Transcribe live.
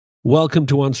Welcome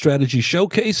to On Strategy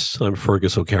Showcase. I'm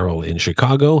Fergus O'Carroll in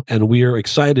Chicago, and we are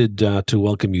excited to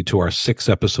welcome you to our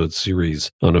 6-episode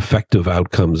series on effective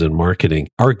outcomes in marketing.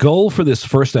 Our goal for this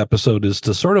first episode is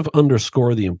to sort of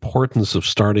underscore the importance of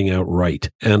starting out right.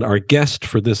 And our guest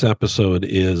for this episode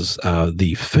is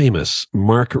the famous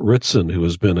Mark Ritson, who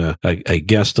has been a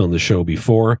guest on the show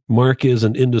before. Mark is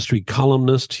an industry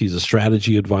columnist. He's a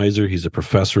strategy advisor. He's a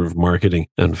professor of marketing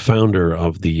and founder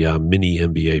of the Mini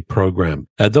MBA program.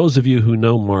 Those of you who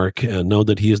know Mark know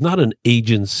that he is not an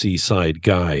agency side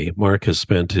guy. Mark has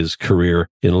spent his career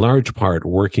in large part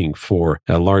working for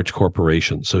a large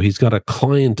corporation. So he's got a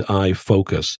client eye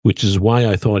focus, which is why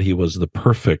I thought he was the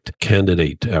perfect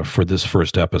candidate for this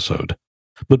first episode.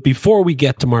 But before we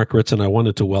get to Mark Ritson, I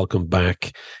wanted to welcome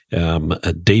back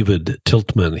David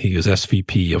Tiltman. He is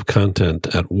SVP of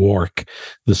Content at WARC,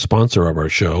 the sponsor of our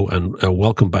show. And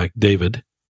welcome back, David.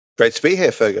 Great to be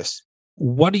here, Fergus.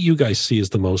 What do you guys see as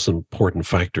the most important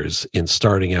factors in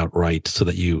starting out right so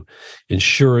that you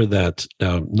ensure that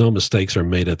no mistakes are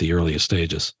made at the earliest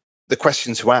stages? The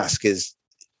question to ask is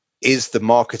the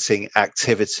marketing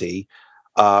activity,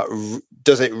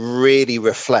 does it really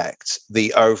reflect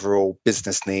the overall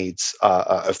business needs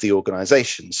of the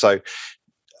organization? So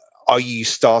are you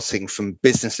starting from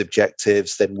business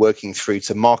objectives, then working through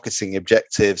to marketing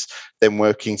objectives, then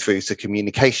working through to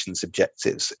communications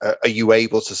objectives? Are you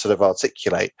able to sort of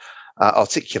articulate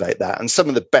that? And some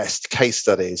of the best case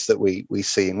studies that we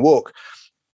see in WARC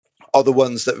are the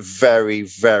ones that very,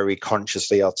 very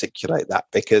consciously articulate that,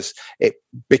 because it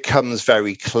becomes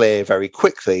very clear very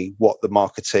quickly what the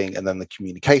marketing and then the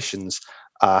communications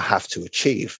have to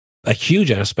achieve. A huge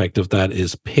aspect of that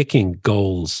is picking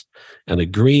goals and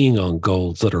agreeing on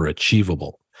goals that are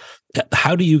achievable.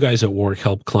 How do you guys at WARC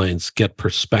help clients get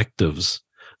perspectives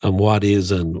on what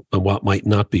is and what might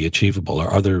not be achievable?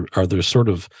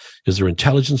 Is there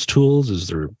intelligence tools? Is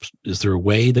there a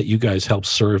way that you guys help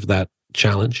serve that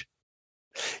challenge?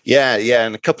 Yeah,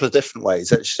 in a couple of different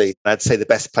ways, actually. I'd say the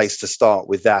best place to start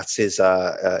with that is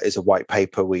a white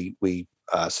paper we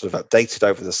sort of updated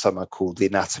over the summer called The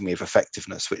Anatomy of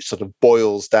Effectiveness, which sort of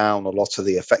boils down a lot of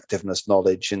the effectiveness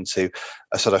knowledge into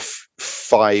a sort of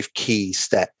 5 key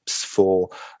steps for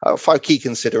 5 key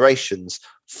considerations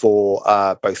for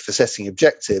both for setting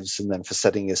objectives and then for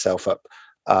setting yourself up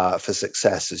for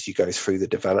success as you go through the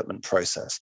development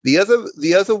process. The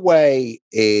other way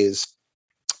is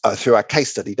through our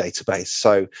case study database.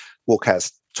 So WARC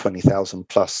has 20,000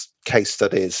 plus case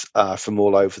studies from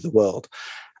all over the world.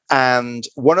 And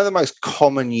one of the most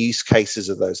common use cases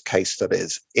of those case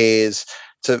studies is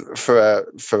for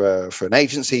an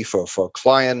agency, for a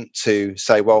client to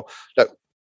say, well, look,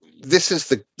 this is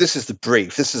the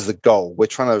brief, this is the goal. We're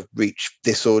trying to reach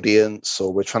this audience,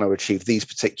 or we're trying to achieve these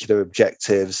particular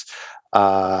objectives,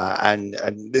 and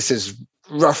this is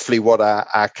roughly what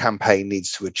our campaign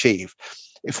needs to achieve.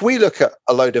 If we look at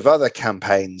a load of other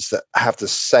campaigns that have the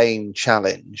same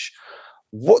challenge,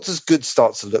 what does good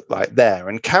start to look like there?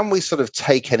 And can we sort of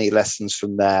take any lessons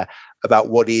from there about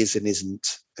what is and isn't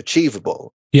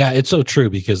achievable? Yeah, it's so true,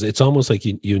 because it's almost like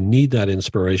you need that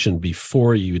inspiration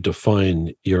before you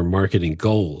define your marketing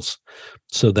goals,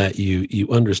 so that you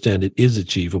understand it is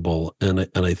achievable. And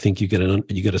I think you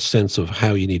get a sense of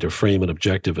how you need to frame an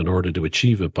objective in order to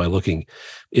achieve it by looking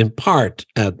in part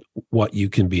at what you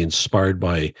can be inspired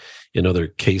by in other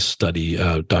case study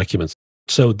documents.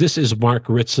 So this is Mark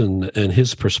Ritson and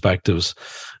his perspectives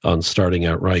on starting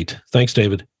out right. Thanks,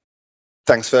 David.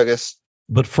 Thanks, Fergus.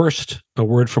 But first, a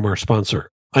word from our sponsor.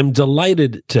 I'm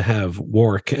delighted to have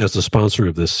WARC as the sponsor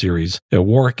of this series.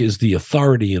 WARC is the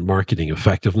authority in marketing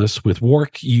effectiveness. With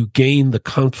WARC, you gain the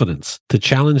confidence to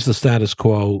challenge the status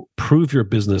quo, prove your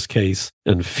business case,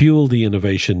 and fuel the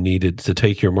innovation needed to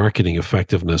take your marketing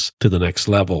effectiveness to the next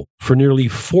level. For nearly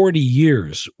 40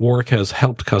 years, WARC has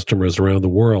helped customers around the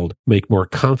world make more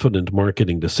confident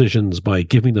marketing decisions by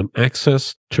giving them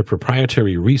access to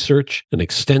proprietary research, an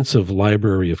extensive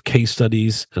library of case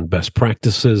studies and best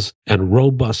practices, and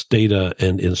robust data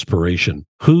and inspiration.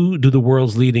 Who do the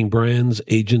world's leading brands,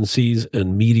 agencies,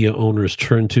 and media owners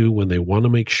turn to when they want to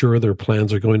make sure their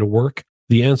plans are going to work?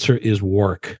 The answer is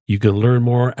WARC. You can learn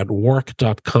more at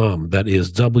warc.com. That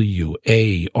is WARC.com.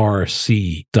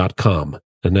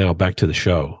 And now back to the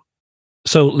show.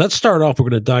 So let's start off. We're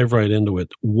going to dive right into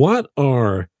it. What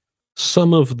are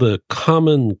some of the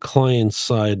common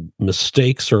client-side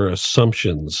mistakes or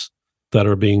assumptions that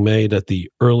are being made at the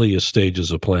earliest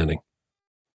stages of planning?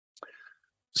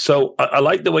 So I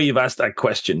like the way you've asked that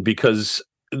question, because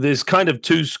there's kind of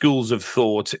 2 schools of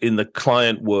thought in the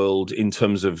client world in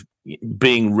terms of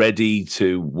being ready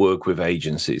to work with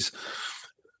agencies.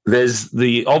 There's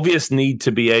the obvious need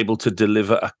to be able to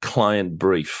deliver a client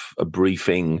brief, a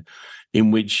briefing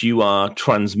in which you are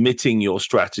transmitting your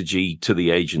strategy to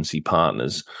the agency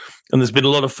partners. And there's been a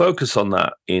lot of focus on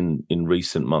that in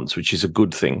recent months, which is a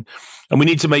good thing. And we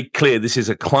need to make clear this is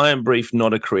a client brief,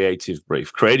 not a creative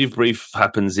brief. Creative brief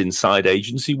happens inside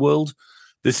agency world.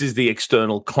 This is the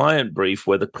external client brief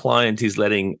where the client is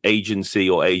letting agency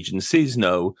or agencies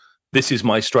know, this is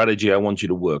my strategy, I want you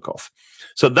to work off.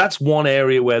 So that's one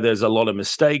area where there's a lot of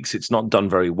mistakes. It's not done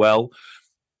very well.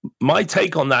 My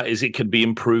take on that is it could be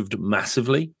improved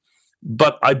massively,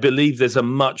 but I believe there's a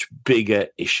much bigger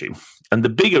issue. And the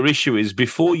bigger issue is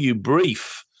before you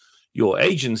brief your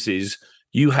agencies,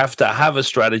 you have to have a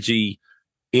strategy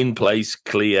in place,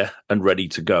 clear and ready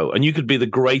to go. And you could be the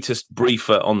greatest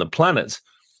briefer on the planet.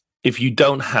 If you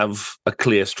don't have a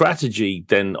clear strategy,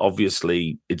 then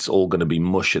obviously it's all going to be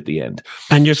mush at the end.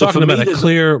 And you're talking about a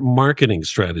clear marketing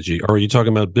strategy, or are you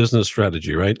talking about business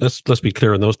strategy, right? Let's be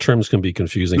clear, and those terms can be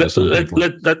confusing. Let's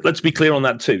be clear on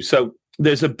that too. So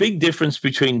there's a big difference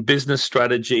between business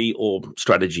strategy or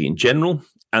strategy in general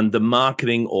and the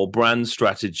marketing or brand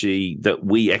strategy that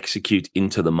we execute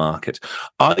into the market.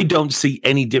 I don't see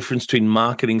any difference between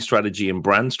marketing strategy and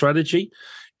brand strategy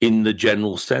in the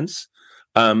general sense.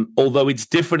 Although it's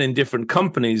different in different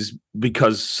companies,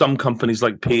 because some companies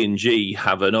like P&G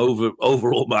have an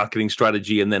overall marketing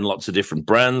strategy and then lots of different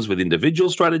brands with individual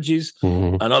strategies.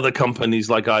 Mm-hmm. And other companies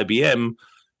like IBM,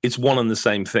 it's one and the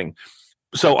same thing.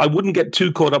 So I wouldn't get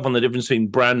too caught up on the difference between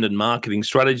brand and marketing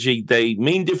strategy. They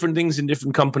mean different things in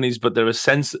different companies, but they're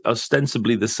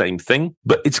ostensibly the same thing.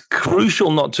 But it's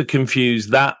crucial not to confuse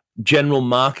that general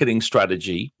marketing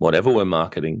strategy, whatever we're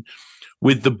marketing,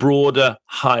 with the broader,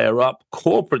 higher up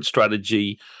corporate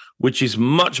strategy, which is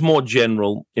much more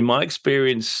general, in my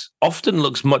experience, often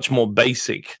looks much more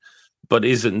basic, but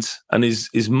isn't, and is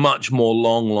much more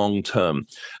long term.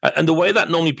 And the way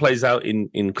that normally plays out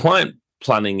in client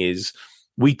planning is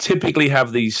we typically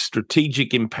have these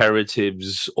strategic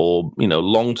imperatives or,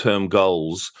 long-term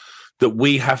goals that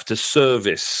we have to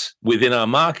service within our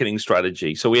marketing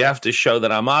strategy. So we have to show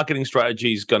that our marketing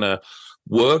strategy is going to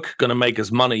work, going to make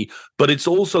us money, but it's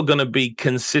also going to be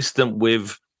consistent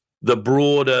with the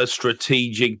broader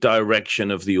strategic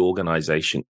direction of the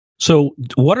organization. So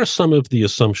what are some of the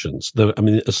assumptions?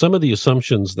 Some of the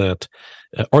assumptions that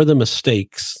are the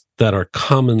mistakes that are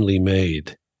commonly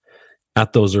made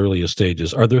at those earlier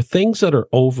stages. Are there things that are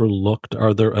overlooked?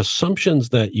 Are there assumptions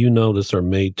that you notice are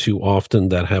made too often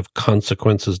that have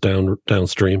consequences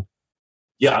downstream?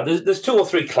 Yeah, there's two or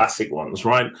three classic ones,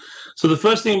 right? So the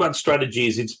first thing about strategy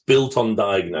is it's built on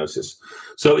diagnosis.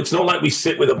 So it's not like we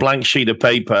sit with a blank sheet of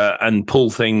paper and pull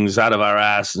things out of our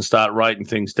ass and start writing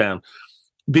things down.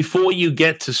 Before you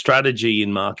get to strategy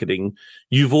in marketing,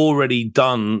 you've already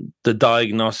done the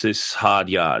diagnosis hard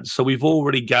yards. So we've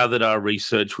already gathered our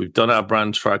research, we've done our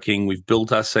brand tracking, we've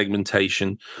built our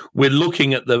segmentation. We're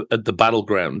looking at the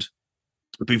battleground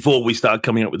before we start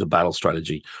coming up with a battle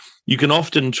strategy. You can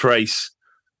often trace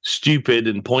stupid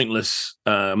and pointless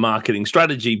marketing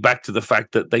strategy back to the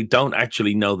fact that they don't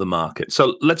actually know the market.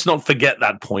 So let's not forget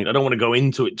that point. I don't want to go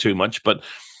into it too much, but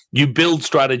you build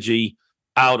strategy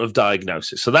out of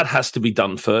diagnosis. So that has to be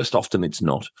done first. Often it's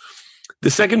not.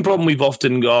 The second problem we've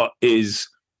often got is,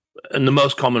 and the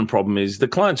most common problem is, the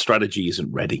client strategy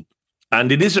isn't ready.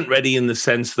 And it isn't ready in the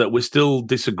sense that we're still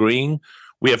disagreeing.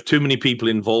 We have too many people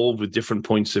involved with different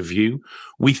points of view.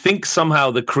 We think somehow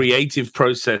the creative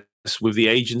process with the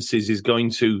agencies is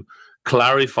going to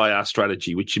clarify our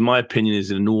strategy, which in my opinion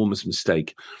is an enormous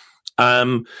mistake.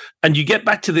 And you get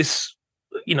back to this,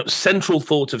 central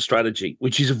thought of strategy,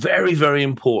 which is very, very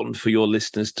important for your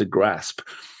listeners to grasp,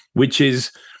 which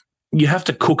is you have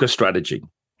to cook a strategy.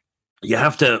 You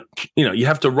have to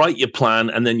write your plan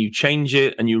and then you change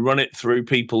it and you run it through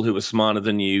people who are smarter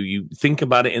than you. You think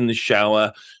about it in the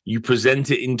shower, you present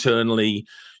it internally,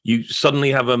 you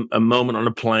suddenly have a moment on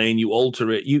a plane, you alter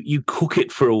it, you cook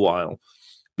it for a while.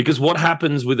 Because what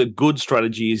happens with a good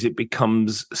strategy is it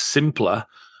becomes simpler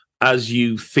as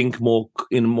you think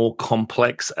in more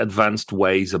complex, advanced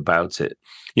ways about it.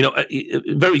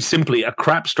 Very simply, a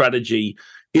crap strategy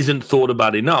isn't thought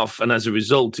about enough, and as a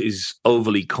result is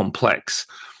overly complex.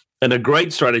 And a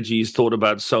great strategy is thought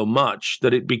about so much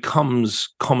that it becomes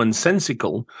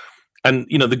commonsensical. And,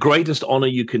 the greatest honor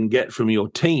you can get from your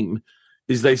team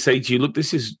is they say to you, look,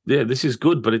 this is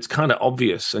good, but it's kind of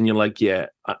obvious. And you're like, yeah,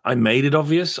 I made it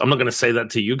obvious. I'm not going to say that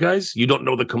to you guys. You don't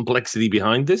know the complexity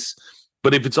behind this.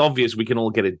 But if it's obvious, we can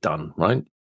all get it done, right?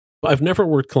 I've never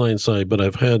worked client side, but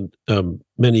I've had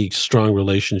many strong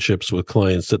relationships with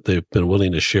clients that they've been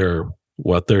willing to share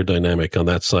what their dynamic on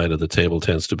that side of the table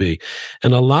tends to be.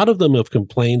 And a lot of them have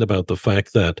complained about the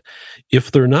fact that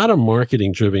if they're not a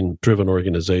marketing driven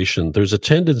organization, there's a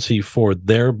tendency for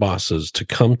their bosses to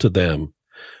come to them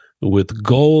with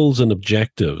goals and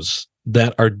objectives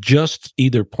that are just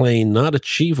either plain not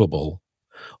achievable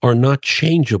or not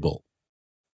changeable.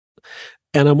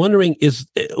 And I'm wondering,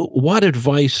 what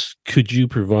advice could you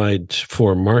provide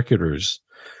for marketers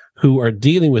who are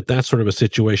dealing with that sort of a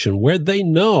situation where they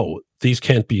know these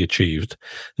can't be achieved?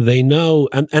 They know,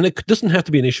 and it doesn't have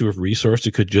to be an issue of resource.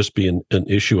 It could just be an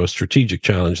issue of strategic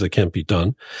challenge that can't be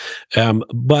done.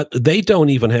 But they don't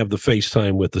even have the face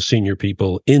time with the senior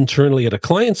people internally at a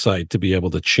client side to be able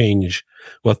to change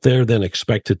what they're then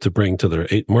expected to bring to their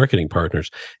marketing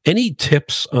partners. Any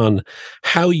tips on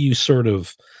how you sort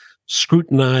of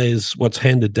scrutinize what's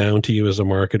handed down to you as a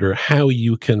marketer, how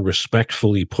you can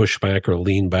respectfully push back or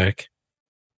lean back?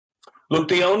 Look,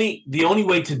 the only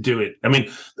way to do it, I mean,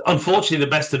 unfortunately,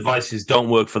 the best advice is don't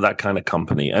work for that kind of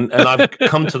company. And I've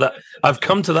come to that. I've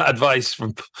come to that advice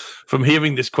from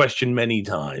hearing this question many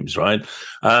times, right?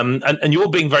 And you're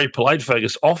being very polite,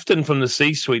 Fergus. Often from the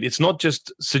C-suite, it's not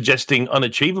just suggesting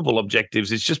unachievable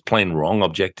objectives; it's just plain wrong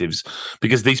objectives,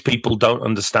 because these people don't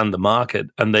understand the market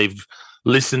and they've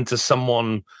listened to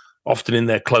someone often in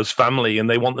their close family and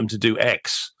they want them to do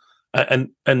X.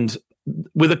 And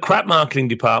with a crap marketing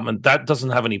department, that doesn't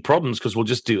have any problems because we'll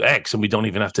just do X and we don't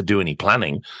even have to do any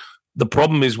planning. The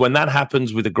problem is when that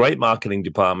happens with a great marketing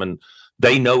department,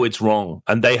 they know it's wrong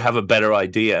and they have a better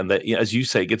idea. And that, as you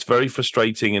say, it gets very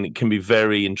frustrating and it can be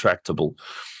very intractable.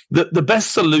 The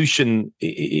best solution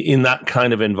in that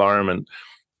kind of environment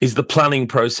is the planning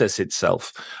process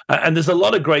itself. And there's a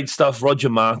lot of great stuff. Roger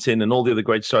Martin and all the other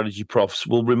great strategy profs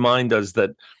will remind us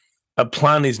that a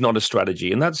plan is not a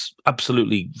strategy. And that's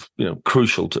absolutely,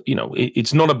 crucial to,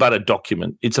 it's not about a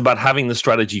document. It's about having the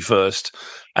strategy first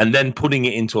and then putting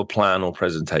it into a plan or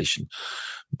presentation.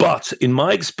 But in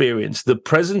my experience, the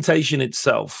presentation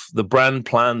itself, the brand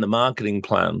plan, the marketing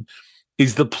plan,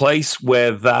 is the place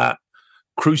where that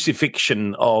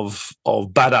crucifixion of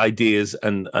bad ideas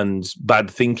and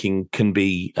bad thinking can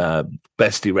be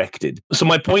best erected. So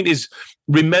my point is,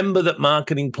 remember that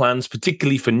marketing plans,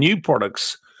 particularly for new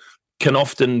products,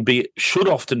 should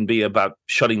often be about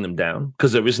shutting them down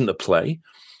because there isn't a play,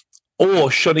 or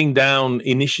shutting down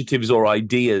initiatives or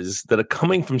ideas that are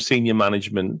coming from senior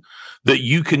management that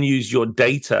you can use your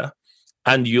data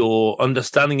and your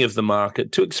understanding of the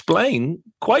market to explain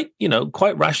quite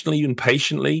rationally and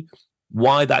patiently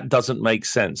why that doesn't make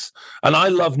sense. And I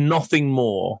love nothing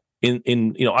more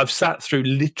I've sat through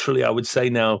literally, I would say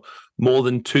now, more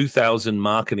than 2,000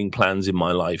 marketing plans in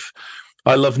my life.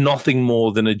 I love nothing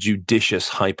more than a judicious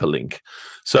hyperlink.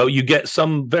 So you get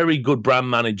some very good brand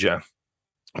manager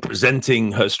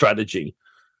presenting her strategy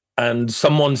and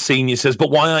someone senior says, but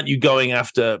why aren't you going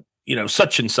after,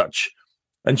 such and such?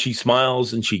 And she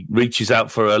smiles and she reaches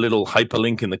out for a little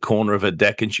hyperlink in the corner of her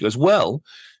deck and she goes, well,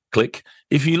 click.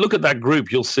 If you look at that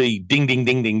group, you'll see ding, ding,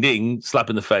 ding, ding, ding, slap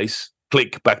in the face,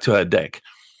 click back to her deck.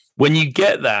 When you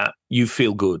get that, you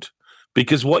feel good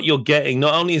because what you're getting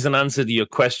not only is an answer to your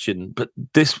question, but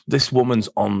this woman's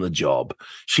on the job.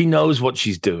 She knows what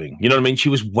she's doing. You know what I mean? She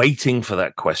was waiting for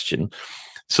that question.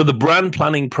 So the brand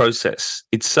planning process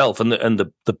itself and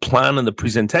the plan and the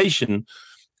presentation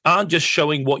aren't just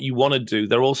showing what you want to do.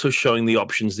 They're also showing the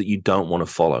options that you don't want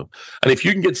to follow. And if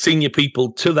you can get senior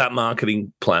people to that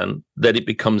marketing plan, then it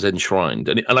becomes enshrined.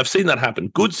 And I've seen that happen.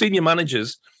 Good senior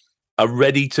managers are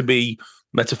ready to be,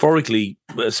 metaphorically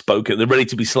spoken, they're ready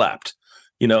to be slapped,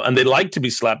 and they like to be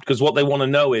slapped because what they want to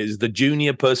know is the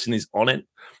junior person is on it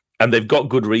and they've got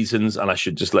good reasons and I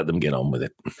should just let them get on with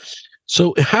it.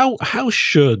 So how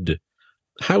should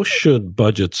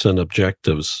budgets and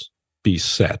objectives be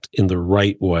set in the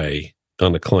right way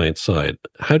on the client side?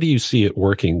 How do you see it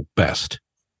working best?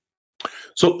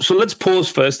 So let's pause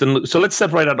first and so let's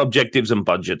separate out objectives and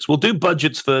budgets. We'll do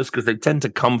budgets first because they tend to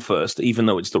come first, even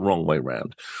though it's the wrong way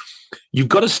around. You've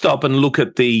got to stop and look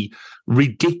at the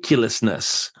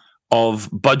ridiculousness of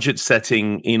budget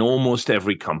setting in almost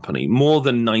every company, more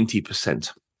than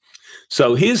 90%.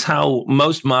 So here's how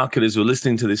most marketers who are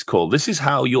listening to this call, this is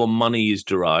how your money is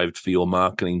derived for your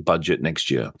marketing budget next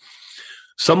year.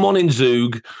 Someone in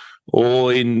Zug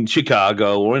or in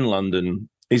Chicago or in London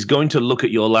is going to look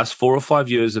at your last 4 or 5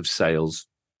 years of sales,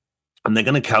 and they're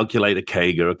going to calculate a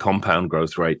CAGR, a compound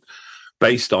growth rate,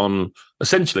 based on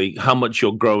essentially how much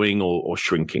you're growing or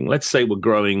shrinking. Let's say we're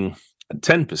growing at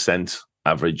 10%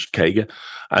 average CAGR,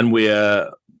 and we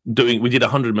did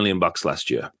 $100 million last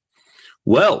year.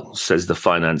 Well, says the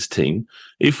finance team,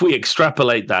 if we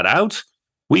extrapolate that out,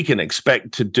 we can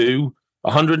expect to do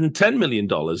 $110 million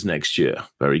next year.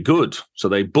 Very good. So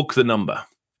they book the number.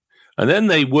 And then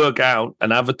they work out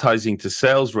an advertising to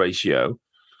sales ratio.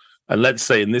 And let's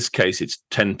say in this case, it's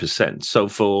 10%. So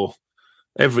for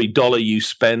every dollar you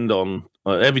spend on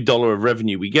every dollar of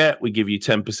revenue we get, we give you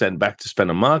 10% back to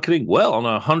spend on marketing. Well, on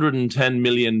a $110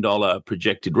 million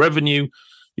projected revenue,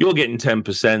 you're getting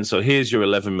 10%. So here's your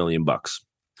 $11 million.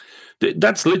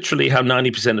 That's literally how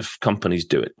 90% of companies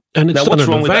do it. And it's done in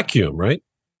a vacuum, right?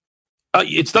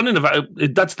 It's done in a vacuum.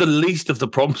 That's the least of the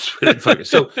problems with it.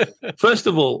 So first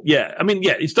of all,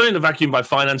 it's done in a vacuum by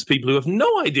finance people who have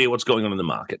no idea what's going on in the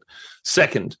market.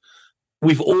 Second,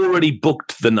 we've already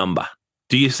booked the number.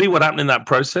 Do you see what happened in that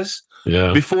process?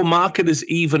 Yeah. Before marketers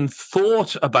even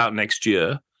thought about next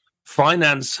year,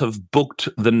 finance have booked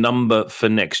the number for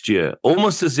next year,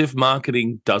 almost as if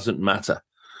marketing doesn't matter.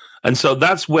 And so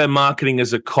that's where marketing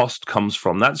as a cost comes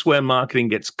from. That's where marketing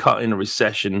gets cut in a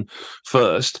recession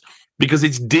first, because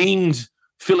it's deemed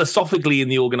philosophically in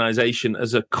the organization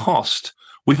as a cost.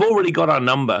 We've already got our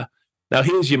number. Now,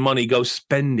 here's your money, go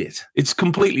spend it. It's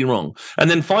completely wrong. And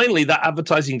then finally, that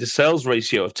advertising to sales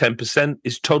ratio of 10%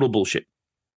 is total bullshit.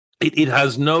 It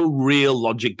has no real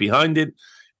logic behind it,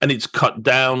 and it's cut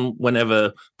down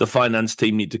whenever the finance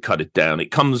team need to cut it down. It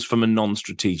comes from a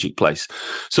non-strategic place.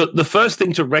 So the first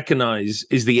thing to recognize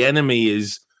is the enemy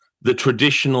is the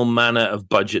traditional manner of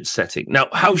budget setting. Now,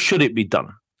 how should it be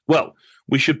done? Well,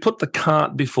 we should put the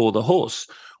cart before the horse.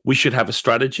 We should have a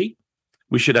strategy.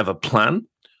 We should have a plan.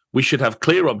 We should have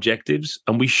clear objectives,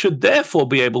 and we should therefore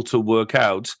be able to work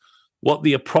out what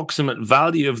the approximate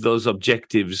value of those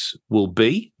objectives will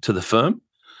be to the firm,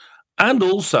 and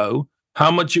also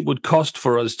how much it would cost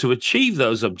for us to achieve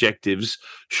those objectives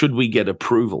should we get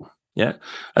approval. Yeah.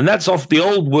 And that's off the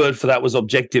old word for that was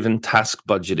objective and task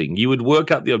budgeting. You would work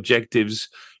out the objectives,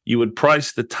 you would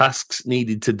price the tasks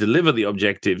needed to deliver the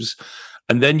objectives,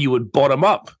 and then you would bottom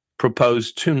up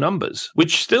propose two numbers,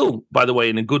 which still, by the way,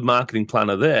 in a good marketing plan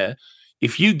are there.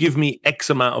 If you give me X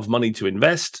amount of money to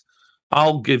invest,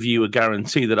 I'll give you a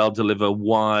guarantee that I'll deliver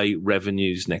Y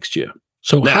revenues next year.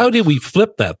 So now, how do we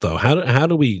flip that, though? How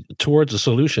do we, towards a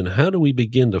solution, how do we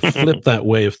begin to flip that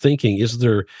way of thinking? Is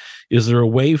there a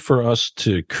way for us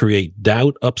to create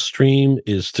doubt upstream?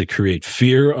 Is to create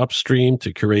fear upstream?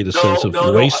 To create a sense of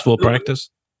wasteful practice?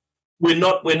 We're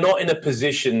not in a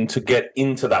position to get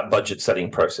into that budget setting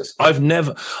process.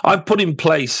 I've put in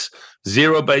place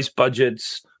zero-based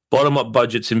budgets, bottom-up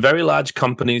budgets in very large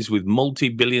companies with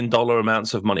multi-billion-dollar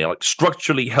amounts of money. I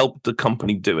structurally helped the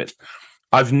company do it.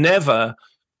 I've never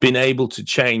been able to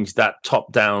change that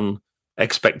top-down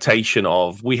expectation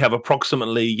of we have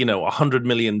approximately, $100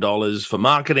 million for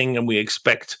marketing and we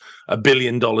expect $1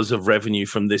 billion of revenue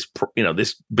from this,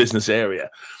 this business area.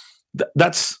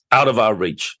 That's out of our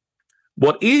reach.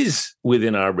 What is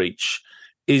within our reach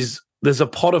is there's a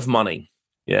pot of money,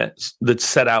 that's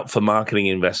set out for marketing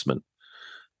investment.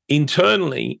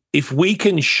 Internally, if we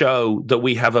can show that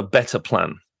we have a better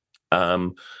plan,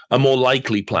 a more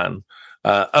likely plan,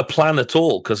 a plan at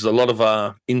all, because a lot of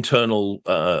our internal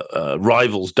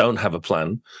rivals don't have a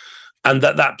plan, and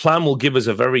that plan will give us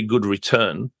a very good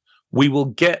return, we will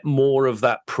get more of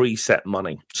that preset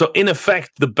money. So in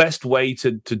effect, the best way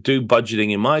to do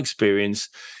budgeting, in my experience,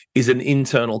 is an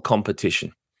internal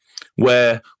competition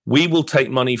where we will take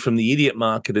money from the idiot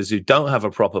marketers who don't have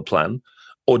a proper plan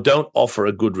or don't offer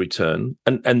a good return.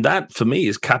 And that, for me,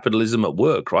 is capitalism at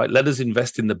work, right? Let us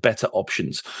invest in the better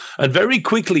options. And very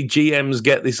quickly, GMs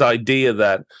get this idea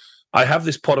that I have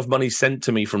this pot of money sent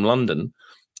to me from London.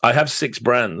 I have 6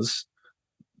 brands.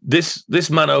 This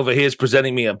man over here is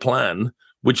presenting me a plan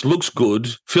which looks good,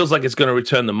 feels like it's going to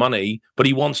return the money, but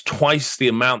he wants twice the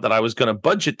amount that I was going to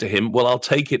budget to him. Well, I'll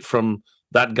take it from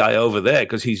that guy over there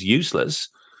because he's useless.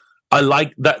 I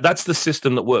like that. That's the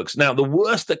system that works. Now, the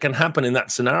worst that can happen in that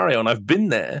scenario, and I've been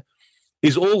there,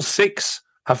 is all 6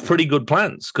 have pretty good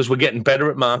plans because we're getting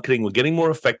better at marketing, we're getting more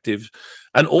effective,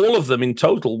 and all of them in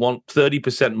total want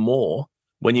 30% more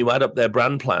when you add up their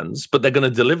brand plans, but they're going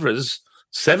to deliver us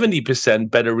 70%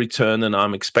 better return than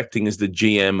I'm expecting as the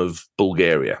GM of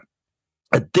Bulgaria.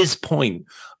 At this point,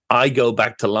 I go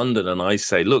back to London and I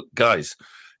say, look, guys,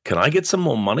 can I get some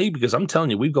more money? Because I'm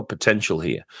telling you, we've got potential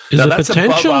here. Is it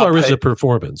potential or is it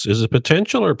performance? Is it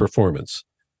potential or performance?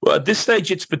 Well, at this stage,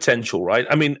 it's potential, right?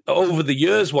 I mean, over the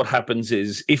years, what happens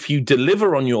is if you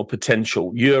deliver on your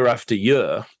potential year after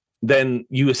year, then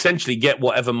you essentially get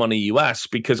whatever money you ask.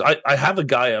 Because I have a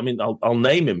guy, I'll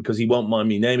name him because he won't mind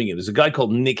me naming him. There's a guy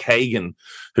called Nick Hagen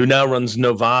who now runs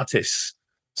Novartis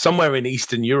somewhere in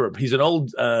Eastern Europe. He's an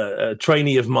old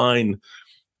trainee of mine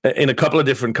in a couple of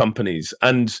different companies.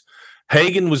 And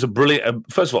Hagen was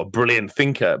first of all, a brilliant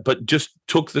thinker, but just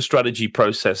took the strategy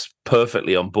process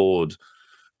perfectly on board.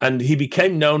 And he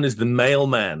became known as the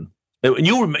mailman. And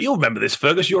you'll remember this,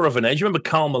 Fergus. You're of an age. You remember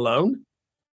Karl Malone?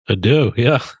 I do,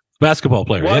 yeah. Basketball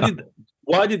player,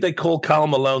 Why did they call Karl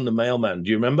Malone the mailman?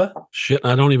 Do you remember? Shit,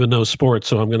 I don't even know sports,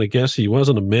 so I'm going to guess he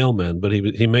wasn't a mailman, but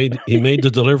he made the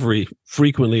delivery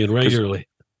frequently and regularly.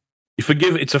 You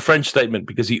forgive, it's a French statement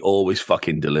because he always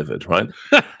fucking delivered, right?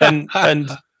 And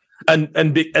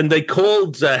they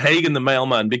called Hagen the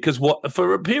mailman because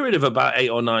for a period of about 8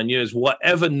 or 9 years,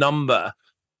 whatever number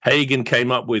Hagen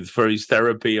came up with for his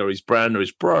therapy or his brand or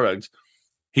his product,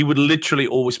 he would literally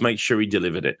always make sure he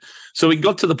delivered it. So it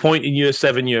got to the point in year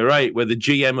 7, year 8, where the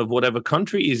GM of whatever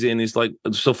country he's in is like,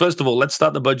 so first of all, let's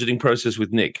start the budgeting process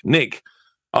with Nick. Nick,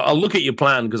 I'll look at your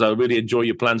plan because I really enjoy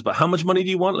your plans, but how much money do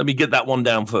you want? Let me get that one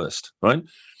down first, right?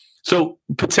 So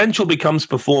potential becomes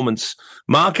performance.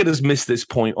 Marketers miss this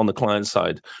point on the client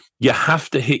side. You have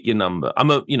to hit your number. I'm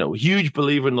a huge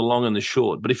believer in the long and the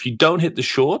short, but if you don't hit the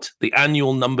short, the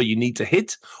annual number you need to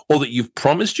hit or that you've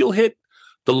promised you'll hit,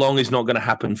 the long is not going to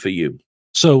happen for you.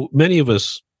 So many of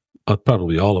us,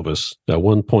 probably all of us, at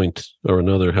one point or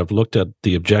another have looked at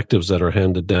the objectives that are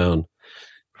handed down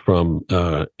from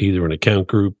either an account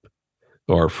group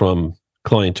or from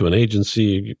client to an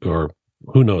agency, or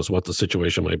who knows what the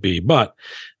situation might be. But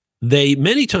they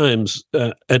many times,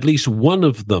 at least one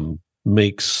of them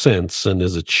makes sense and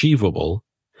is achievable,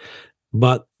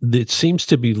 but it seems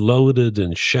to be loaded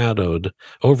and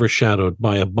overshadowed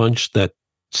by a bunch that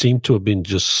seem to have been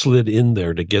just slid in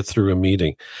there to get through a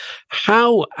meeting.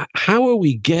 How are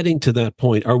we getting to that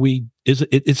point?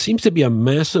 It seems to be a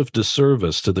massive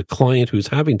disservice to the client who's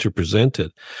having to present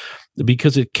it,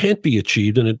 because it can't be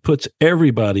achieved and it puts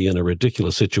everybody in a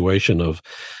ridiculous situation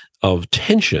of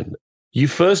tension. You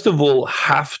first of all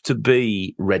have to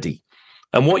be ready.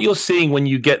 And what you're seeing when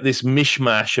you get this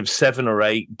mishmash of 7 or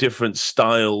 8 different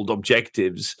styled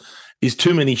objectives is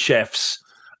too many chefs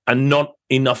and not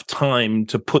enough time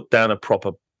to put down a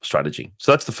proper strategy.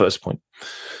 So that's the first point.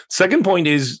 Second point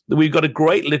is that we've got a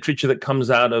great literature that comes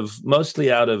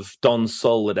mostly out of Don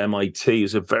Sol at MIT,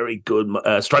 who's a very good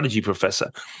strategy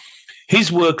professor.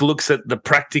 His work looks at the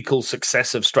practical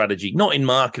success of strategy, not in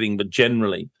marketing, but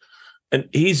generally. And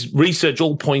his research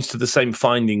all points to the same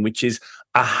finding, which is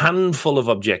a handful of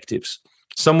objectives,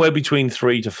 somewhere between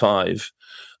 3 to 5,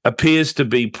 appears to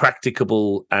be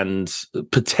practicable and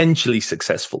potentially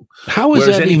successful. How is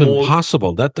that even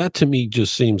possible? That to me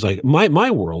just seems like my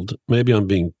world. Maybe I'm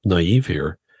being naive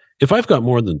here. If I've got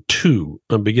more than 2,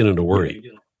 I'm beginning to worry.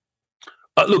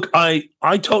 Look, I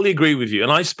totally agree with you.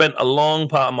 And I spent a long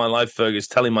part of my life, Fergus,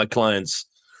 telling my clients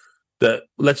that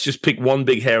let's just pick one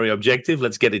big hairy objective,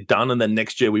 let's get it done, and then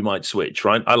next year we might switch,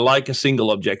 right? I like a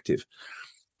single objective.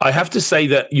 I have to say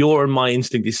that your and my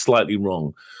instinct is slightly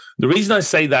wrong. The reason I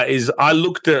say that is I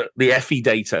looked at the FE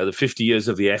data, the 50 years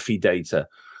of the FE data,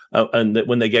 and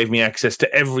when they gave me access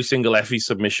to every single FE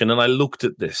submission, and I looked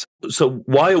at this. So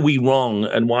why are we wrong,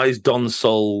 and why is Don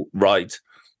Sol right?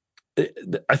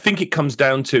 I think it comes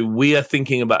down to we are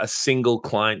thinking about a single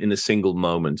client in a single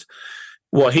moment.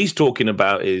 What he's talking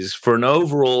about is for an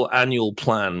overall annual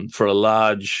plan for a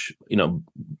large,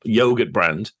 yogurt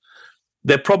brand,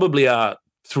 there probably are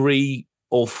 3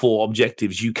 or 4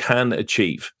 objectives you can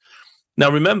achieve. Now,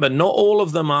 remember, not all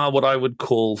of them are what I would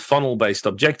call funnel-based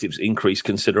objectives, increased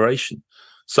consideration.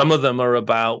 Some of them are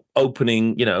about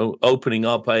opening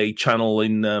up a channel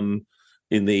in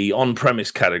the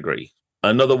on-premise category.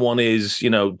 Another one is,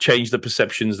 change the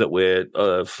perceptions that we're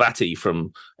fatty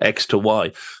from X to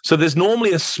Y. So there's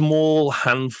normally a small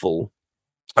handful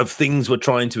of things we're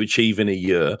trying to achieve in a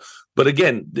year. But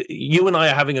again, you and I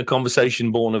are having a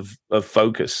conversation born of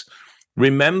focus.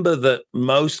 Remember that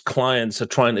most clients are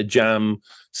trying to jam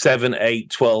 7, 8,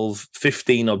 12,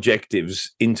 15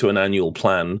 objectives into an annual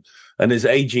plan. And as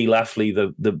A.G. Lafley,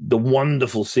 the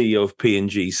wonderful CEO of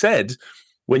P&G, said,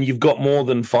 when you've got more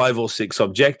than 5 or 6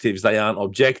 objectives, they aren't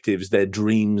objectives, they're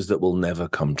dreams that will never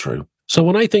come true. So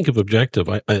when I think of objective,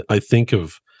 I think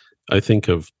of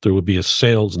there would be a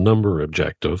sales number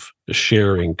objective, a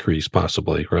share increase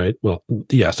possibly, right? Well,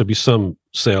 yes, there'd be some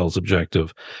sales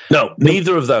objective. No,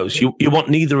 neither of those. You want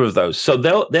neither of those. So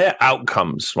they're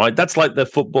outcomes, right? That's like the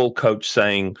football coach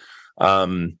saying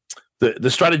the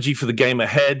strategy for the game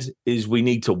ahead is we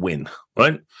need to win,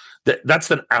 right? That's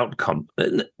an outcome.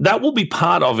 That will be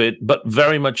part of it, but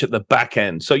very much at the back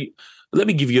end. So let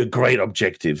me give you a great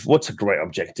objective. What's a great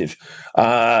objective?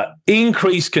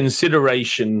 Increase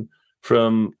consideration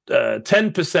from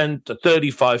 10% to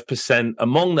 35%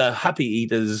 among the happy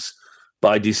eaters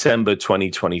by December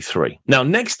 2023. Now,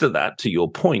 next to that, to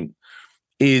your point,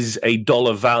 is a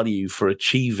dollar value for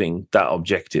achieving that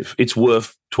objective. It's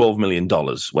worth $12 million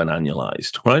when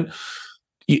annualized, right?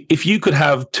 If you could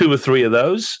have 2 or 3 of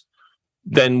those,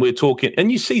 then we're talking,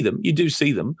 and you do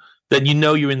see them, then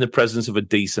you're in the presence of a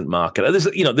decent market.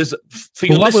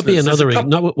 What would be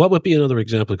another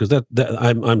example? Because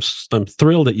I'm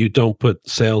thrilled that you don't put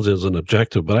sales as an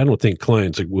objective, but I don't think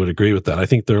clients would agree with that. I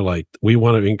think they're like, we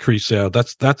want to increase sales.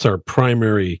 That's our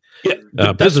primary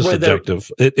business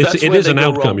objective. It is an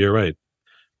outcome. Wrong. You're right.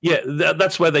 Yeah,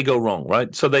 that's where they go wrong,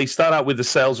 right? So they start out with the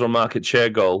sales or market share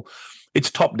goal. It's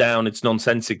top down. It's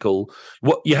nonsensical.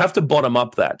 What you have to bottom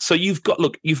up that. So you've got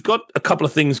a couple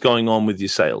of things going on with your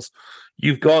sales.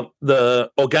 You've got the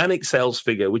organic sales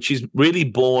figure, which is really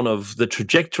born of the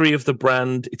trajectory of the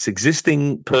brand, its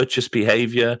existing purchase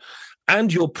behavior,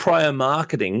 and your prior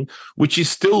marketing, which is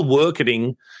still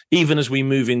working even as we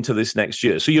move into this next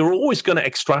year. So you're always going to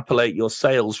extrapolate your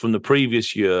sales from the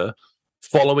previous year,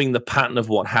 following the pattern of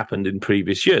what happened in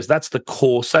previous years. That's the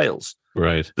core sales.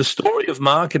 Right. The story of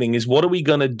marketing is, what are we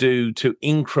going to do to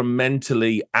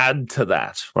incrementally add to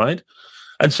that, right?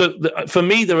 And so for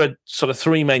me, there are sort of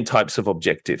 3 main types of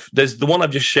objective. There's the one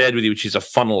I've just shared with you, which is a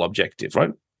funnel objective,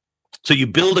 right? So you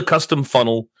build a custom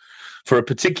funnel for a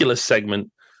particular segment,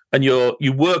 and you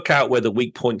work out where the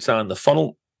weak points are in the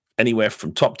funnel, anywhere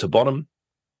from top to bottom.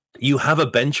 You have a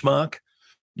benchmark.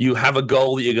 You have a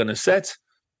goal that you're going to set,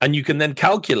 and you can then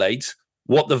calculate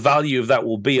what the value of that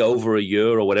will be over a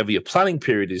year or whatever your planning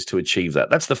period is to achieve that.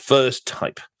 That's the first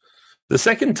type. The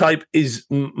second type is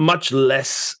much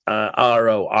less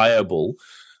ROI-able,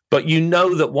 but you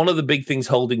know that one of the big things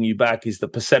holding you back is the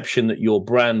perception that your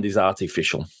brand is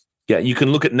artificial. Yeah, you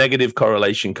can look at negative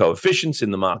correlation coefficients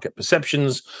in the market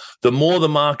perceptions. The more the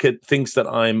market thinks that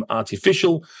I'm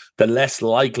artificial, the less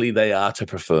likely they are to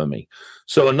prefer me.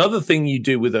 So another thing you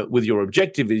do with your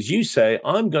objective is you say,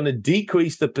 I'm going to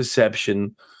decrease the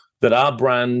perception that our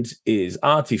brand is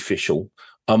artificial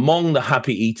among the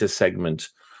happy eater segment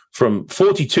from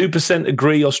 42%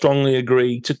 agree or strongly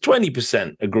agree to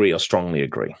 20% agree or strongly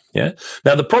agree. Yeah.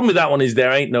 Now, the problem with that one is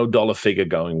there ain't no dollar figure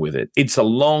going with it. It's a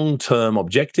long-term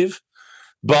objective,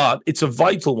 but it's a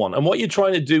vital one. And what you're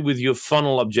trying to do with your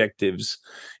funnel objectives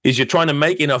is you're trying to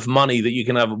make enough money that you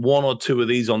can have 1 or 2 of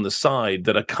these on the side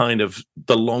that are kind of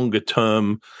the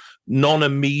longer-term,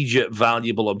 non-immediate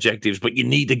valuable objectives, but you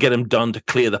need to get them done to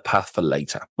clear the path for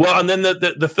later. Well, and then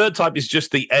the third type is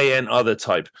just the AN other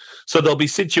type. So there'll be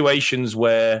situations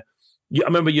where, I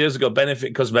remember years ago,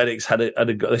 Benefit Cosmetics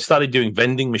they started doing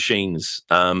vending machines,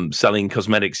 selling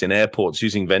cosmetics in airports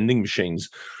using vending machines.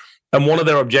 And one of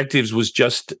their objectives was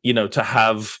just, to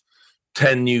have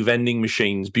 10 new vending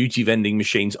machines, beauty vending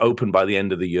machines open by the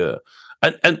end of the year.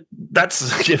 And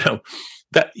that's, it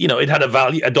had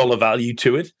a dollar value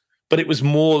to it. But it was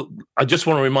more, I just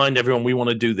want to remind everyone we want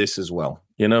to do this as well.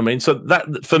 You know what I mean? So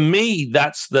that, for me,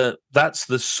 that's the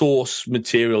source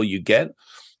material you get.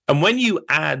 And when you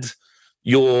add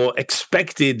your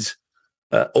expected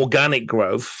organic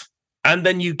growth, and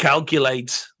then you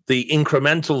calculate the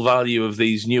incremental value of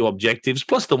these new objectives,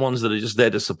 plus the ones that are just there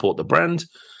to support the brand,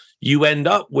 you end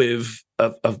up with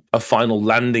a final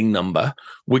landing number,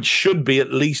 which should be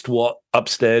at least what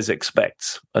upstairs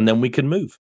expects. And then we can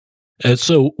move. And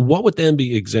so what would then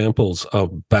be examples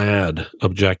of bad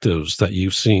objectives that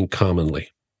you've seen commonly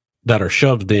that are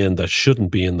shoved in that shouldn't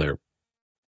be in there?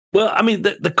 Well, I mean,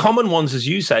 the common ones, as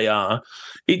you say, are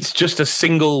it's just a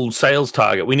single sales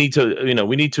target. We need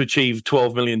to achieve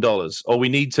 $12 million, or we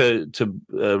need to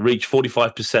reach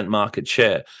 45% market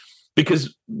share.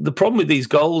 Because the problem with these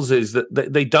goals is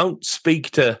that they don't speak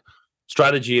to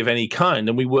strategy of any kind,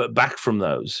 and we work back from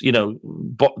those,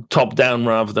 top down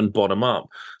rather than bottom up.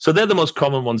 So they're the most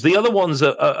common ones. The other ones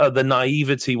are the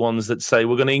naivety ones that say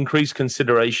we're going to increase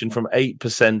consideration from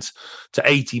 8% to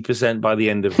 80% by the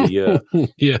end of the year.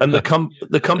 Yeah. And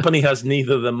the company has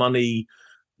neither the money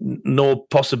nor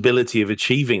possibility of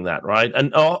achieving that, right?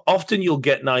 And often you'll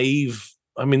get naive.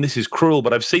 I mean, this is cruel,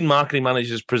 but I've seen marketing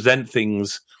managers present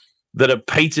things that are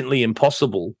patently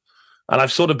impossible. And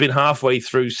I've sort of been halfway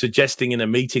through suggesting in a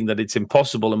meeting that it's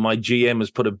impossible, and my GM has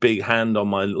put a big hand on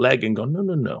my leg and gone,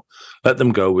 no, let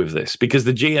them go with this. Because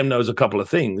the GM knows a couple of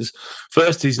things.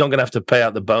 First, he's not going to have to pay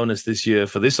out the bonus this year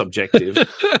for this objective.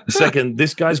 Second,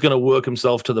 this guy's going to work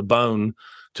himself to the bone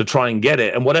to try and get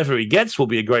it. And whatever he gets will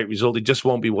be a great result. It just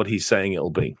won't be what he's saying it'll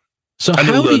be. So and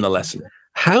he'll learn the lesson.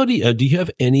 How do you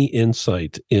have any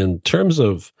insight in terms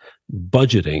of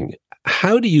budgeting?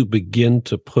 How do you begin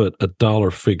to put a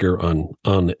dollar figure on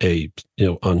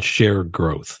share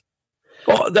growth?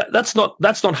 Well, that's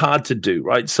not hard to do,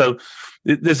 right? So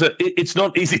it's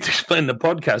not easy to explain in the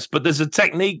podcast, but there's a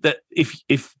technique that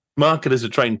if marketers are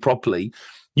trained properly,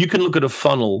 you can look at a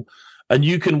funnel and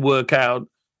you can work out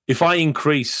if I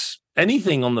increase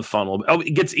anything on the funnel,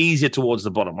 it gets easier towards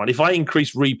the bottom, right? If I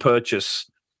increase repurchase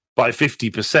by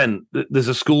 50%, there's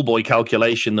a schoolboy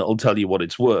calculation that will tell you what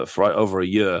it's worth, right, over a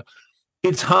year.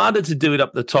 It's harder to do it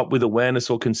up the top with awareness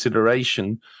or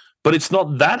consideration, but it's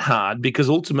not that hard because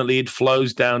ultimately it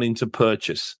flows down into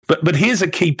purchase. But here's a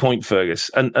key point, Fergus,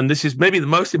 and this is maybe the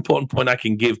most important point I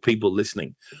can give people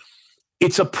listening.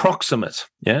 It's approximate,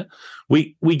 yeah?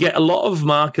 We get a lot of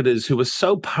marketers who are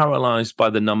so paralyzed by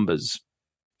the numbers,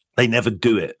 they never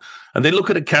do it. And they look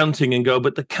at accounting and go,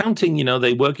 but the counting,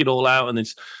 they work it all out.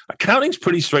 And accounting's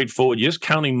pretty straightforward. You're just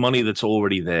counting money that's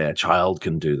already there. A child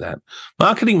can do that.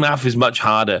 Marketing math is much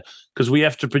harder because we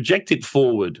have to project it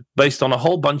forward based on a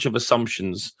whole bunch of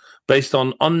assumptions, based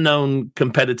on unknown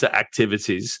competitor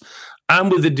activities, and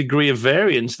with a degree of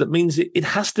variance that means it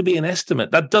has to be an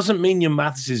estimate. That doesn't mean your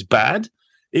maths is bad.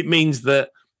 It means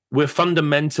that we're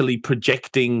fundamentally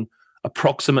projecting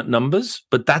approximate numbers,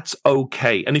 but that's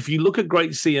okay. And if you look at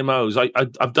great CMOs,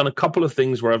 I've done a couple of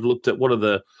things where I've looked at what are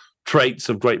the traits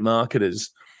of great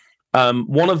marketers.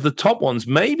 One of the top ones,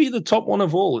 maybe the top one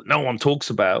of all that no one talks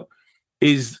about,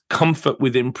 is comfort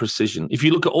within precision. If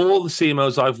you look at all the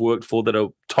CMOs I've worked for that are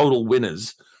total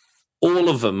winners, all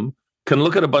of them can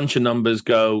look at a bunch of numbers,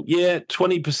 go, yeah,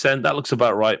 20%, that looks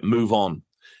about right, move on.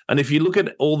 And if you look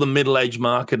at all the middle-aged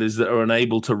marketers that are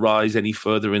unable to rise any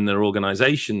further in their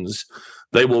organizations,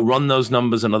 they will run those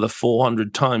numbers another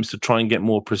 400 times to try and get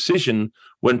more precision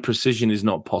when precision is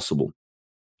not possible.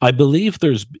 I believe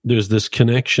there's this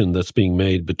connection that's being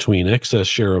made between excess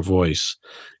share of voice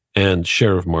and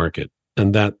share of market,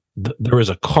 and that there is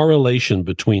a correlation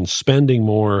between spending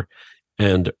more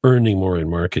and earning more in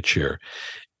market share.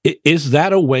 Is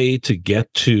that a way to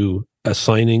get to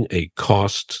assigning a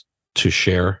cost to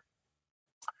share?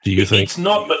 Do you think? It's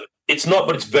not,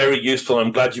 but it's very useful.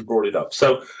 I'm glad you brought it up.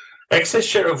 So excess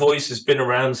share of voice has been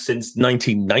around since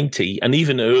 1990, and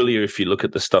even earlier if you look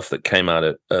at the stuff that came out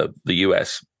of the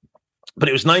US. But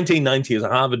it was 1990 as a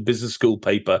Harvard Business School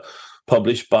paper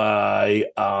published by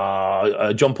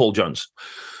John Paul Jones.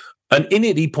 And in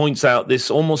it, he points out this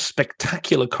almost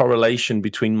spectacular correlation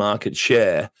between market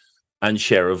share and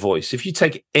share of voice. If you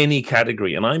take any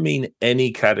category, and I mean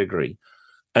any category,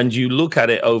 and you look at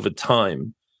it over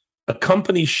time, a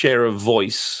company's share of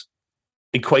voice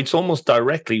equates almost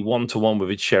directly one-to-one with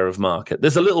its share of market.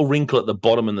 There's a little wrinkle at the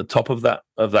bottom and the top of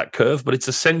that curve, but it's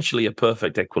essentially a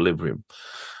perfect equilibrium.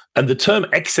 And the term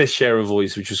excess share of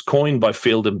voice, which was coined by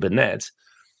Field and Burnett,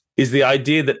 is the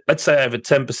idea that, let's say I have a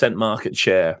 10% market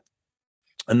share,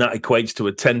 and that equates to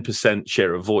a 10%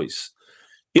 share of voice.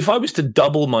 If I was to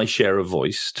double my share of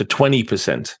voice to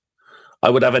 20%, I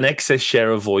would have an excess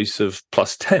share of voice of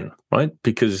plus 10, right?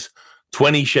 Because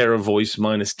 20 share of voice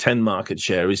minus 10 market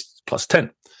share is plus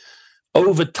 10.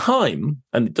 Over time,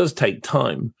 and it does take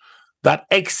time, that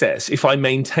excess, if I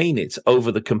maintain it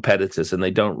over the competitors and they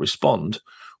don't respond,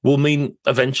 will mean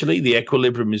eventually the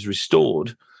equilibrium is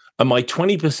restored and my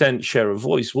 20% share of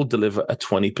voice will deliver a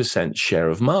 20% share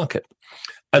of market.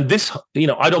 And this,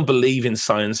 I don't believe in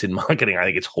science in marketing. I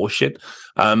think it's horseshit.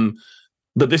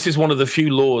 But this is one of the few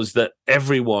laws that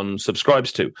everyone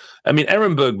subscribes to. I mean,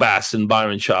 Ehrenberg Bass and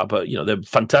Byron Sharp are, they're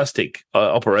fantastic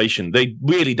operation. They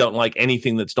really don't like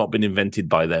anything that's not been invented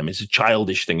by them. It's a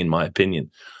childish thing, in my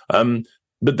opinion.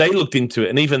 But they looked into it,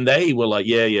 and even they were like,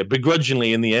 yeah.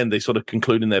 Begrudgingly, in the end, they sort of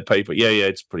conclude in their paper, yeah,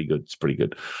 it's pretty good. It's pretty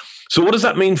good. So what does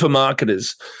that mean for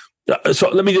marketers? So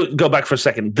let me go back for a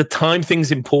second. The time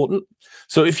thing's important.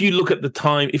 So if you look at the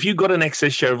time, if you've got an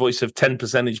excess share of voice of 10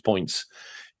 percentage points,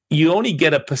 you only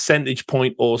get a percentage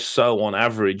point or so on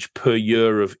average per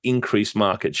year of increased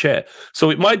market share. So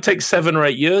it might take 7 or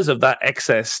 8 years of that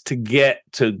excess to get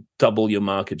to double your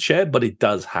market share, but it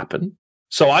does happen.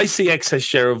 So I see excess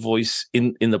share of voice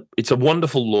it's a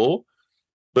wonderful law,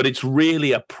 but it's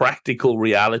really a practical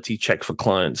reality check for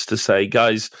clients to say,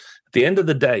 guys, at the end of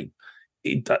the day,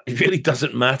 it really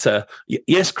doesn't matter.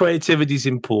 Yes, creativity is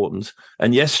important,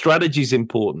 and yes, strategy is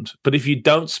important. But if you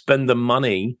don't spend the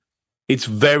money, it's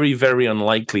very, very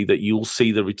unlikely that you'll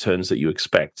see the returns that you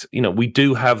expect. We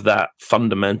do have that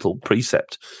fundamental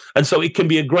precept. And so it can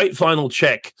be a great final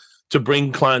check to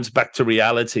bring clients back to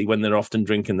reality when they're often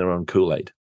drinking their own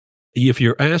Kool-Aid. If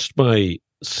you're asked by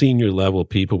senior level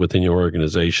people within your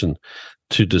organization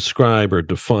to describe or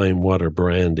define what a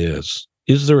brand is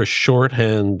there a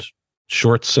shorthand,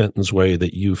 short sentence way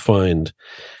that you find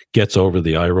gets over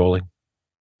the eye rolling?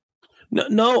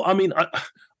 No, I mean,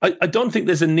 I don't think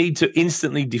there's a need to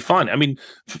instantly define it. I mean,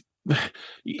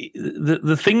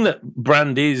 the thing that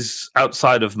brand is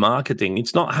outside of marketing,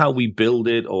 it's not how we build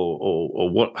it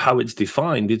or how it's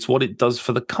defined. It's what it does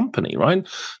for the company, right?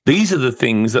 These are the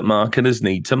things that marketers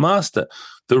need to master.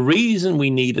 The reason we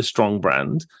need a strong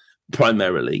brand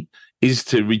primarily is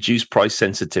to reduce price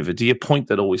sensitivity, a point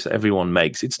that always everyone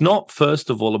makes. It's not, first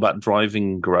of all, about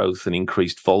driving growth and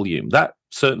increased volume. That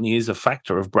certainly is a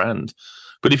factor of brand.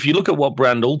 But if you look at what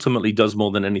brand ultimately does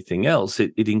more than anything else,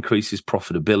 it increases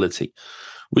profitability,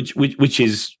 which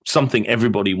is something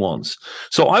everybody wants.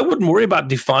 So I wouldn't worry about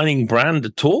defining brand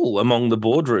at all among the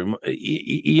boardroom. But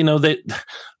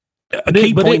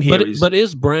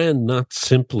is brand not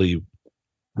simply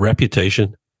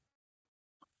reputation?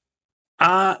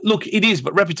 Look, it is,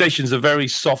 but reputation is a very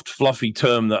soft, fluffy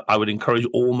term that I would encourage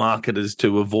all marketers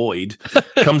to avoid.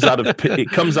 It comes out of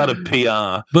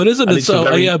PR. But isn't it so?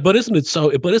 But isn't it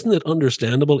so? But isn't it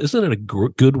understandable? Isn't it a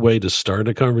good way to start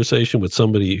a conversation with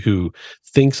somebody who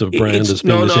thinks of brand as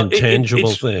being this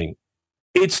intangible thing?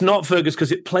 It's not, Fergus,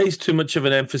 because it plays too much of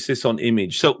an emphasis on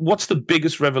image. So what's the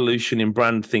biggest revolution in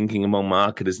brand thinking among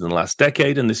marketers in the last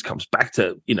decade? And this comes back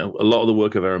to, a lot of the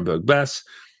work of Ehrenberg Bass.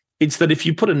 It's that if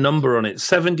you put a number on it,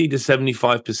 70 to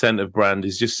 75% of brand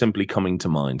is just simply coming to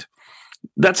mind.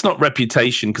 That's not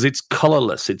reputation because it's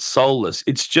colorless, it's soulless,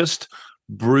 it's just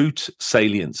brute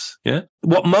salience. Yeah.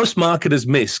 What most marketers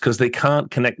miss because they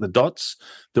can't connect the dots.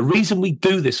 The reason we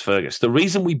do this, Fergus, the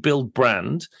reason we build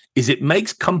brand is it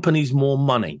makes companies more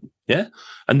money. Yeah.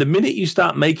 And the minute you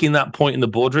start making that point in the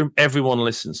boardroom, everyone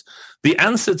listens. The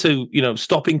answer to,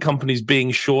 stopping companies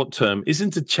being short term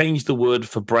isn't to change the word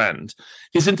for brand,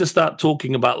 isn't to start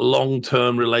talking about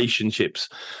long-term relationships.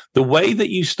 The way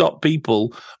that you stop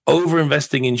people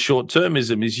over-investing in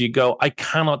short-termism is you go, I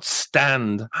cannot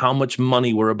stand how much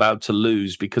money we're about to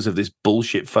lose because of this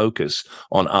bullshit focus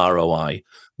on ROI.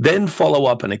 Then follow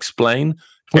up and explain.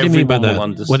 What do you mean by that?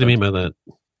 What do you mean by that?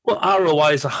 Well,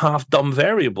 ROI is a half-dumb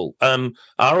variable.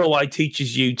 ROI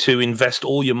teaches you to invest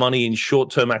all your money in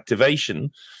short-term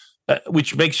activation,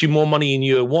 which makes you more money in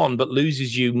year one, but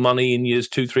loses you money in years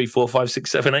 2, 3, 4, 5, 6,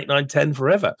 7, 8, 9, 10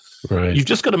 forever. Right. You've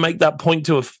just got to make that point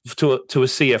to a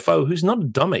CFO who's not a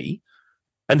dummy,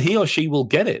 and he or she will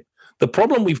get it. The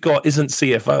problem we've got isn't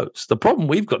CFOs. The problem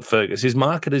we've got, Fergus, is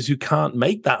marketers who can't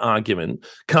make that argument,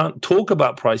 can't talk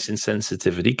about price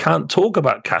insensitivity, can't talk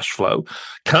about cash flow,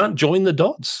 can't join the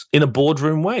dots in a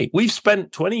boardroom way. We've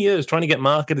spent 20 years trying to get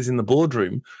marketers in the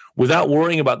boardroom without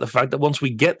worrying about the fact that once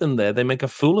we get them there, they make a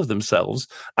fool of themselves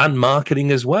and marketing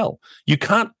as well. You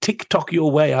can't TikTok your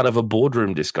way out of a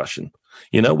boardroom discussion.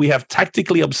 We have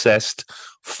tactically obsessed,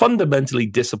 fundamentally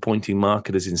disappointing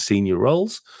marketers in senior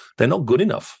roles. They're not good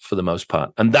enough for the most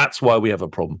part. And that's why we have a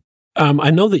problem.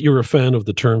 I know that you're a fan of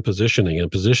the term positioning,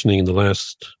 and positioning in the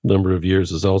last number of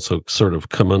years has also sort of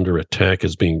come under attack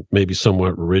as being maybe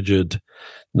somewhat rigid,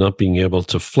 not being able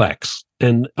to flex.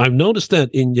 And I've noticed that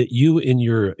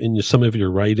in some of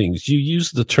your writings, you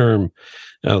use the term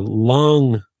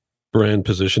long brand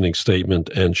positioning statement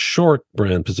and short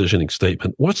brand positioning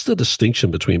statement. What's the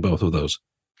distinction between both of those?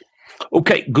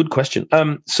 Okay, good question.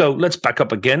 So let's back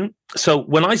up again. So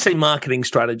when I say marketing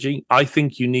strategy, I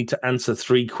think you need to answer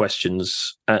 3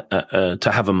 questions to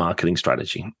have a marketing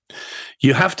strategy.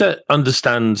 You have to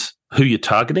understand who you're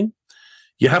targeting.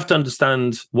 You have to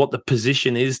understand what the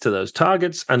position is to those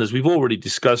targets. And as we've already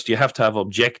discussed, you have to have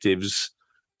objectives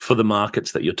for the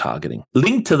markets that you're targeting.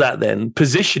 Linked to that then,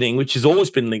 positioning, which has always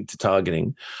been linked to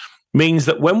targeting, means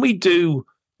that when we do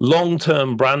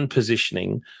long-term brand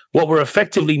positioning, what we're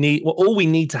effectively all we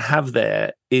need to have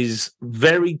there is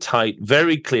very tight,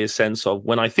 very clear sense of,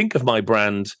 when I think of my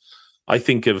brand, I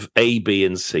think of A, B,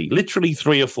 and C. Literally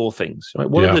 3 or 4 things. Right?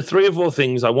 What are the 3 or 4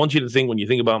 things I want you to think when you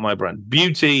think about my brand?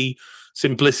 Beauty,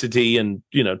 simplicity, and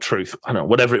truth. I don't know,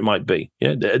 whatever it might be.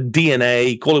 Yeah,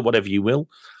 DNA, call it whatever you will.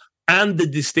 And the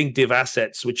distinctive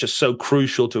assets, which are so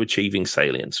crucial to achieving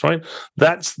salience, right?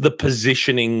 That's the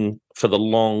positioning for the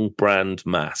long brand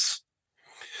mass.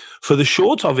 For the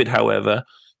short of it, however,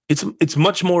 it's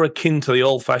much more akin to the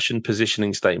old-fashioned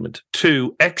positioning statement.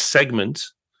 To X segment,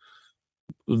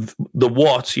 the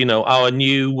what, our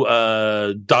new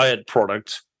diet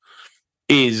product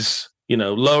is,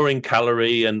 lowering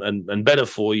calorie and better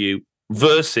for you,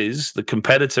 versus the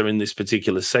competitor in this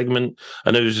particular segment,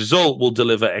 and as a result will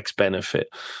deliver X benefit.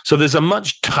 So there's a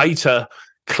much tighter,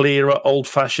 clearer,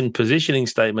 old-fashioned positioning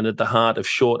statement at the heart of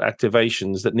short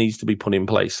activations that needs to be put in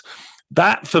place.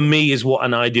 That, for me, is what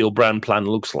an ideal brand plan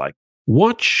looks like.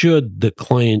 What should the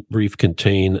client brief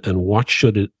contain and what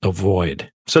should it avoid?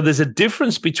 So there's a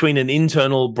difference between an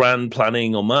internal brand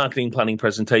planning or marketing planning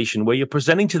presentation where you're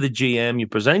presenting to the GM, you're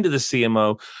presenting to the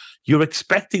CMO, you're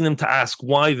expecting them to ask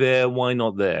why there, why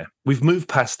not there. We've moved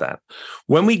past that.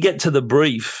 When we get to the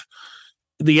brief,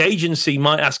 the agency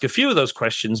might ask a few of those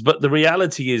questions, but the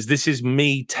reality is this is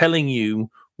me telling you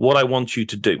what I want you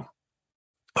to do,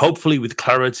 hopefully with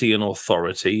clarity and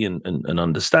authority and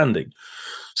understanding.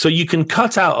 So you can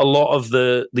cut out a lot of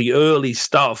the early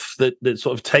stuff that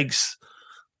sort of takes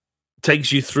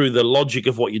you through the logic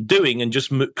of what you're doing and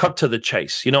just cut to the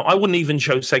chase. I wouldn't even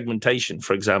show segmentation,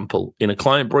 for example. In a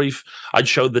client brief, I'd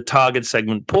show the target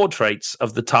segment portraits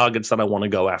of the targets that I want to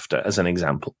go after, as an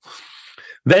example.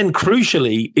 Then,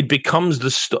 crucially, it becomes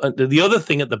the other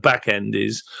thing at the back end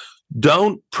is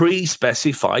don't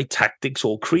pre-specify tactics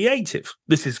or creative.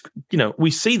 This is, we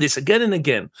see this again and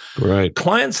again. Right.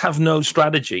 Clients have no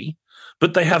strategy,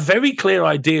 but they have very clear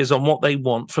ideas on what they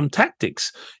want from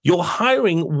tactics. You're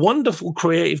hiring wonderful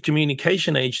creative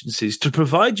communication agencies to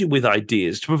provide you with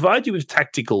ideas, to provide you with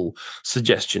tactical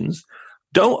suggestions.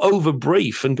 Don't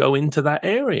overbrief and go into that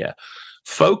area.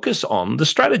 Focus on the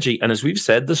strategy. And as we've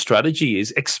said, the strategy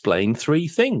is explain three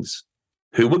things: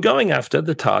 who we're going after,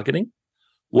 the targeting,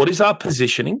 what is our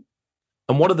positioning,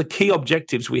 and what are the key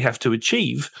objectives we have to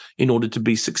achieve in order to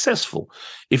be successful.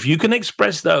 If you can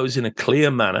express those in a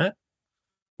clear manner,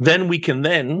 then we can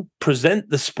then present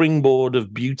the springboard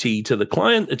of beauty to the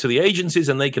client, to the agencies,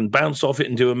 and they can bounce off it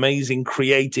and do amazing,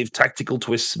 creative, tactical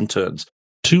twists and turns.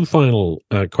 Two final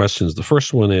questions. The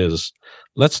first one is,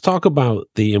 let's talk about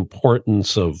the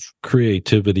importance of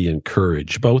creativity and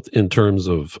courage, both in terms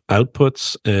of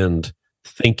outputs and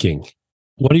thinking.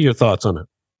 What are your thoughts on it?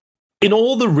 In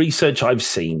all the research I've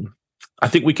seen, I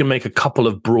think we can make a couple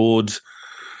of broad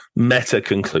meta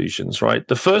conclusions, right?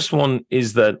 The first one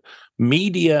is that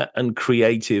media and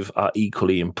creative are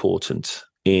equally important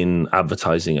in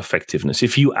advertising effectiveness,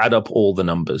 if you add up all the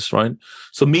numbers, right?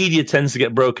 So media tends to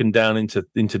get broken down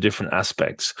into different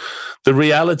aspects. The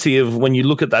reality of when you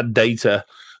look at that data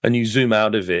and you zoom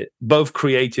out of it, both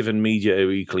creative and media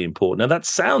are equally important. Now, that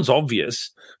sounds obvious,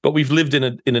 but we've lived in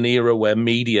an era where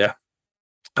media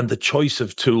and the choice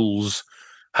of tools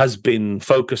has been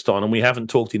focused on, and we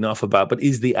haven't talked enough about, but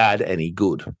is the ad any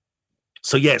good?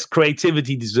 So yes,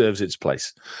 creativity deserves its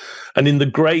place. And in the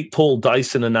great Paul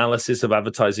Dyson analysis of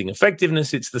advertising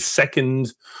effectiveness, it's the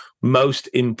second most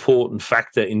important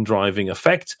factor in driving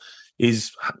effect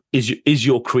is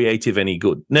your creative any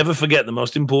good? Never forget, the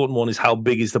most important one is how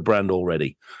big is the brand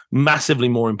already? Massively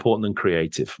more important than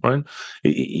creative, right?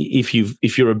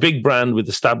 If you're a big brand with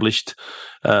established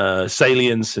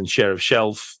salience and share of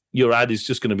shelf, your ad is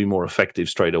just going to be more effective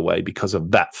straight away because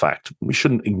of that fact. We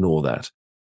shouldn't ignore that.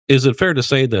 Is it fair to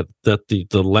say that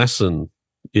the lesson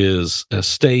is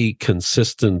stay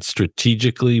consistent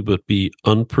strategically, but be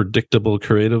unpredictable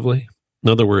creatively? In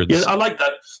other words, yeah, I like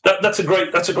that. That's a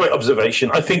great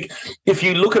observation. I think if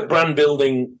you look at brand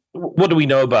building, what do we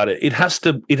know about it? It has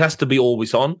to be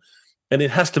always on, and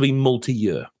it has to be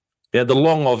multi-year. Yeah, the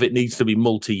long of it needs to be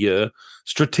multi-year,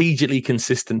 strategically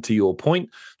consistent. To your point,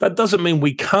 that doesn't mean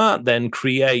we can't then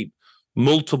create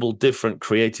multiple different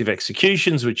creative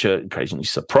executions, which are occasionally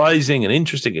surprising and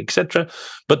interesting, etc.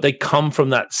 But they come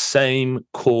from that same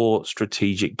core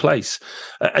strategic place.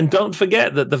 And don't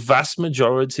forget that the vast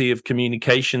majority of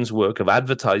communications work, of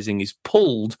advertising, is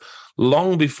pulled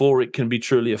long before it can be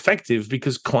truly effective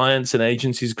because clients and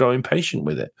agencies grow impatient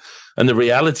with it. And the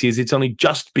reality is it's only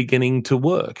just beginning to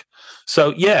work.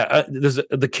 So yeah,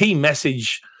 the key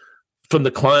message from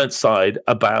the client side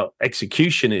about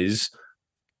execution is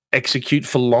execute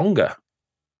for longer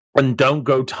and don't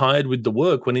grow tired with the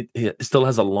work when it still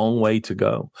has a long way to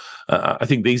go. I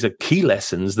think these are key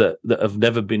lessons that have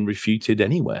never been refuted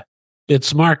anywhere.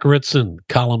 It's Mark Ritson,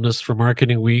 columnist for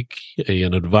Marketing Week,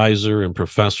 an advisor and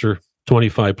professor,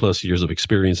 25 plus years of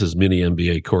experience, his mini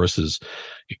MBA courses,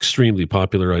 extremely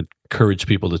popular. I'd encourage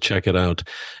people to check it out.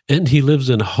 And he lives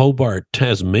in Hobart,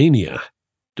 Tasmania.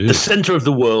 Dude. The center of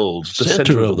the world. The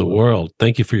center of the world.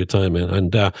 Thank you for your time, man.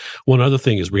 And one other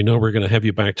thing is, we know we're going to have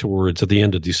you back towards at the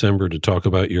end of December to talk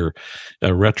about your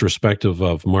retrospective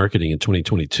of marketing in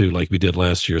 2022, like we did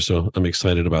last year. So I'm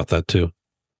excited about that too.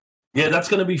 Yeah, that's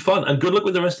going to be fun. And good luck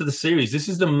with the rest of the series. This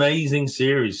is an amazing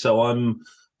series. So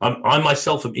I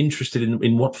myself am interested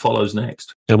in what follows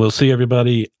next. And we'll see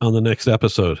everybody on the next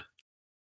episode.